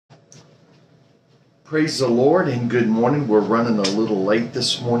Praise the Lord and good morning. We're running a little late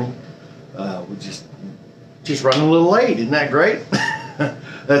this morning. We just running a little late. Isn't that great?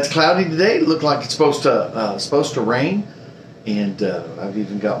 That's cloudy today. It looked like it's supposed to rain. And I've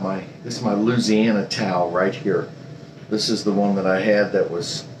even got this is my Louisiana towel right here. This is the one that I had that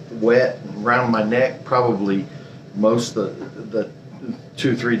was wet around my neck probably most of the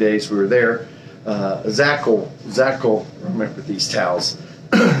 2 or 3 days we were there. Zach will remember these towels.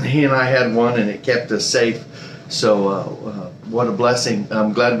 He and I had one and it kept us safe. So what a blessing.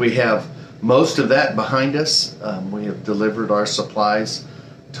 I'm glad we have most of that behind us. We have delivered our supplies,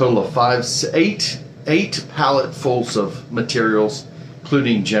 total of eight palletfuls of materials,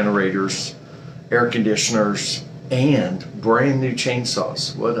 including generators, air conditioners, and brand new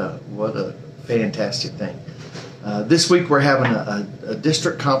chainsaws. What a fantastic thing. This week we're having a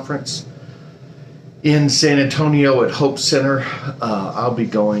district conference in San Antonio at Hope Center. I'll be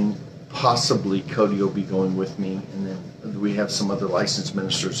going, possibly Cody will be going with me, and then we have some other licensed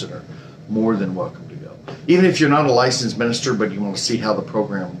ministers that are more than welcome to go. Even if you're not a licensed minister but you want to see how the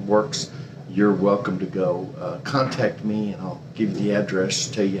program works, you're welcome to go. Contact me and I'll give you the address,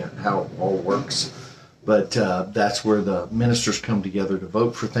 tell you how it all works. But that's where the ministers come together to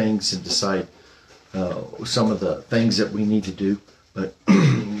vote for things and decide some of the things that we need to do. But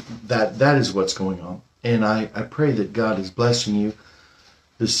that is what's going on. And I pray that God is blessing you.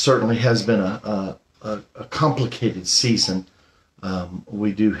 This certainly has been a complicated season.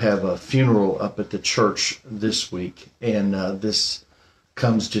 We do have a funeral up at the church this week. And this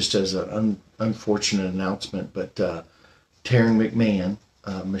comes just as an unfortunate announcement. But Taryn McMahon,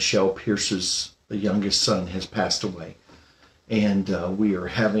 Michelle Pierce's youngest son, has passed away. And we are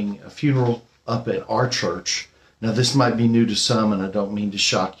having a funeral up at our church. Now, this might be new to some, and I don't mean to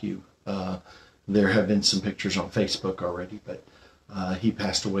shock you. There have been some pictures on Facebook already, but he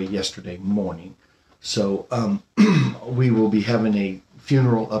passed away yesterday morning. So we will be having a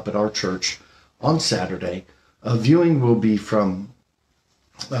funeral up at our church on Saturday. Viewing will be from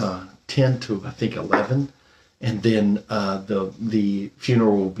 10 to, I think, 11, and then the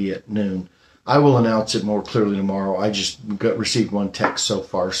funeral will be at noon. I will announce it more clearly tomorrow. I just received one text so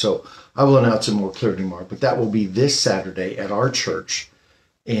far, so I will announce it more clearly tomorrow. But that will be this Saturday at our church,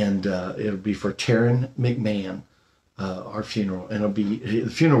 and it'll be for Taryn McMahon, our funeral. And the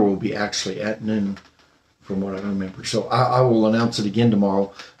funeral will be actually at noon, from what I remember. So I will announce it again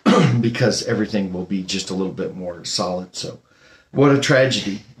tomorrow because everything will be just a little bit more solid. So what a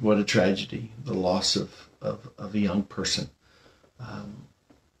tragedy! What a tragedy! The loss of a young person.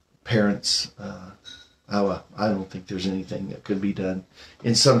 Parents, I don't think there's anything that could be done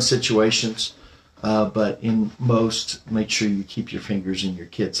in some situations, but in most, make sure you keep your fingers in your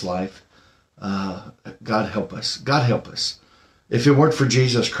kid's life. God help us. God help us. If it weren't for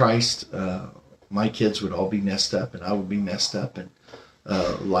Jesus Christ, my kids would all be messed up, and I would be messed up, and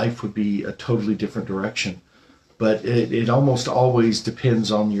life would be a totally different direction. But it almost always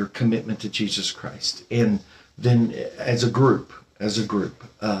depends on your commitment to Jesus Christ, and then as a group.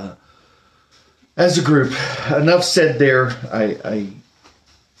 Enough said there. I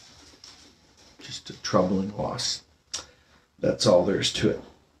just a troubling loss. That's all there is to it.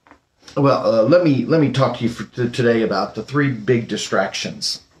 Well, let me talk to you today about the 3 big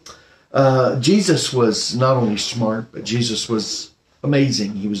distractions. Jesus was not only smart, but Jesus was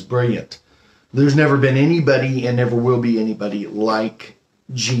amazing. He was brilliant. There's never been anybody and never will be anybody like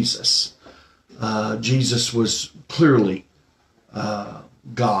Jesus. Jesus was clearly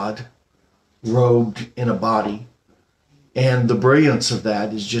God, robed in a body, and the brilliance of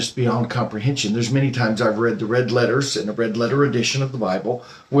that is just beyond comprehension. There's many times I've read the red letters in a red letter edition of the Bible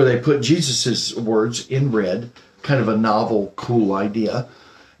where they put Jesus's words in red, kind of a novel, cool idea.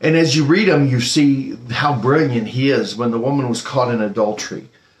 And as you read them, you see how brilliant he is. When the woman was caught in adultery,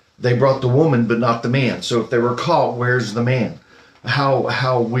 they brought the woman but not the man. So if they were caught, where's the man?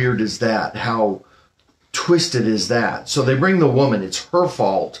 How weird is that? How twisted is that? So they bring the woman. It's her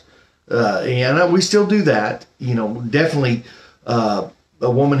fault. And we still do that. Definitely a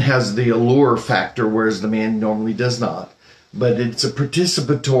woman has the allure factor, whereas the man normally does not. But it's a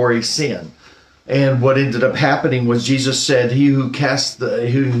participatory sin. And what ended up happening was Jesus said, "He who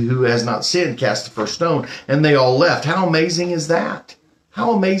has not sinned, cast the first stone." And they all left. How amazing is that?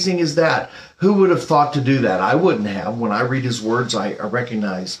 How amazing is that? Who would have thought to do that? I wouldn't have. When I read his words, I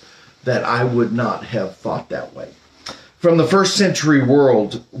recognize that I would not have thought that way. From the first century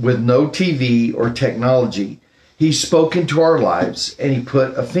world with no TV or technology, he spoke into our lives and he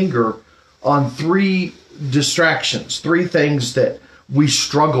put a finger on 3 distractions, 3 things that we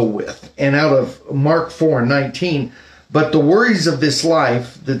struggle with. And out of Mark 4:19, but the worries of this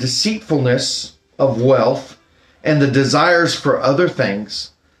life, the deceitfulness of wealth and the desires for other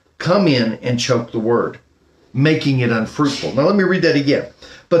things come in and choke the word, making it unfruitful. Now let me read that again.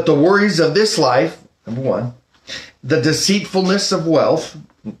 But the worries of this life, number one, the deceitfulness of wealth,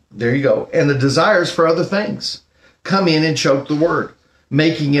 there you go, and the desires for other things come in and choke the word,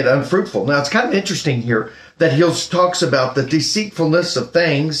 making it unfruitful. Now it's kind of interesting here that he talks about the deceitfulness of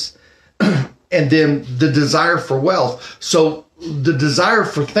things and then the desire for wealth. So the desire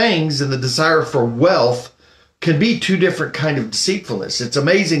for things and the desire for wealth can be two different kind of deceitfulness. It's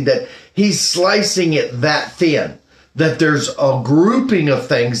amazing that he's slicing it that thin, that there's a grouping of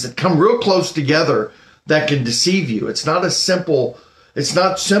things that come real close together that can deceive you. It's not simple. It's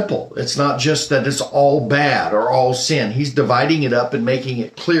not just that it's all bad or all sin. He's dividing it up and making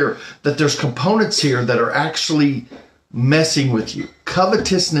it clear that there's components here that are actually messing with you.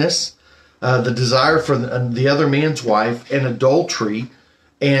 Covetousness, the desire for the other man's wife, and adultery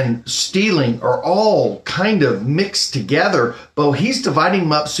and stealing are all kind of mixed together, but he's dividing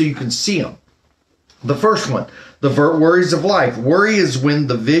them up so you can see them. The first one, the worries of life. Worry is when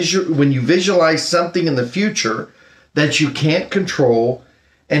you visualize something in the future that you can't control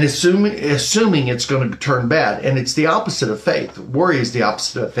and assuming it's going to turn bad. And it's the opposite of faith. Worry is the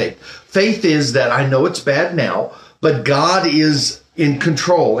opposite of faith. Faith is that I know it's bad now, but God is in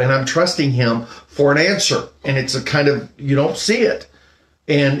control and I'm trusting him for an answer. And it's a kind of, you don't see it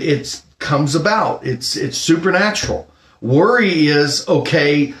and it comes about. It's supernatural. Worry is,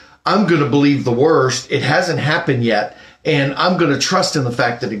 okay, I'm going to believe the worst. It hasn't happened yet. And I'm going to trust in the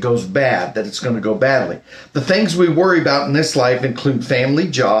fact that it goes bad, that it's going to go badly. The things we worry about in this life include family,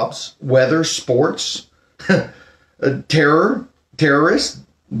 jobs, weather, sports, terrorists,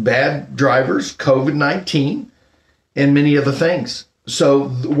 bad drivers, COVID-19, and many other things. So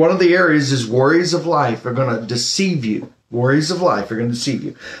one of the areas is worries of life are going to deceive you. Worries of life are going to deceive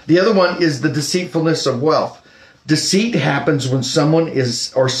you. The other one is the deceitfulness of wealth. Deceit happens when someone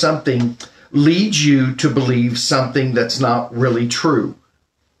or something leads you to believe something that's not really true.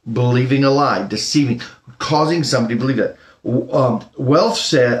 Believing a lie, deceiving, causing somebody to believe that.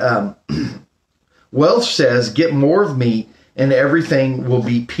 Wealth says, get more of me and everything will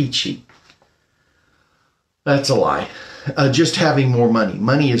be peachy. That's a lie. Just having more money.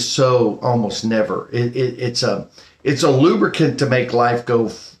 Money is so almost never. It's a lubricant to make life go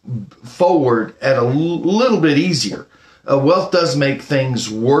forward at a little bit easier. Wealth does make things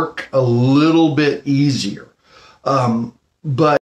work a little bit easier. But